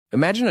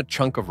Imagine a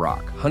chunk of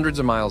rock, hundreds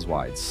of miles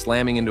wide,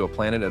 slamming into a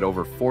planet at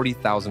over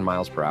 40,000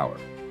 miles per hour.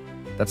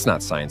 That's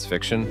not science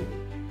fiction.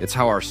 It's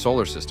how our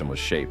solar system was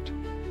shaped.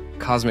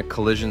 Cosmic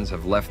collisions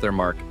have left their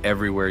mark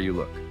everywhere you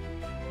look.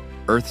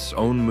 Earth's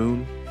own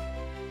moon,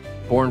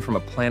 born from a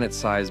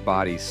planet-sized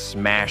body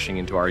smashing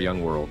into our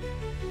young world,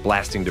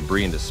 blasting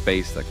debris into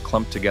space that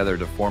clumped together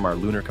to form our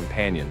lunar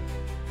companion.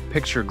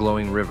 Picture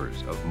glowing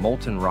rivers of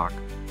molten rock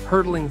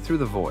hurtling through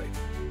the void.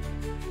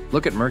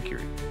 Look at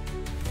Mercury.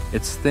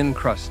 Its thin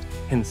crust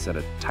hints at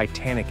a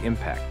titanic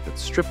impact that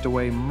stripped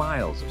away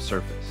miles of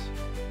surface.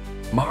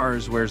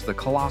 Mars wears the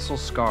colossal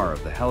scar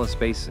of the Hellas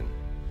Basin,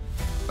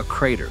 a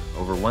crater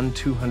over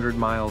 1,200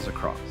 miles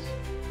across.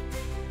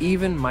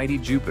 Even mighty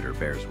Jupiter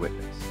bears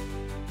witness,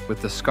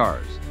 with the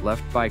scars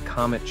left by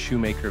comet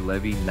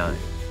Shoemaker-Levy 9,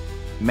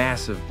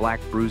 massive black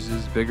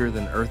bruises bigger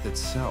than Earth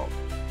itself.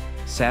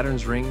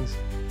 Saturn's rings,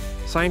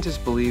 scientists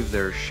believe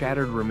they're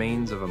shattered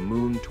remains of a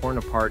moon torn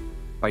apart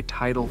by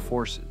tidal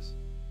forces.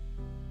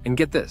 And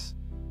get this,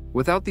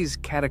 without these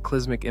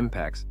cataclysmic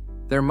impacts,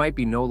 there might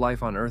be no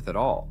life on Earth at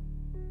all.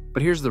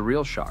 But here's the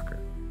real shocker.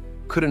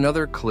 Could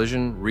another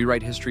collision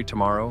rewrite history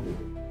tomorrow?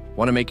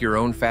 Want to make your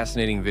own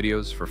fascinating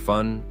videos for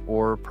fun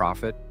or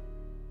profit?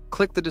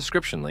 Click the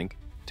description link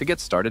to get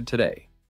started today.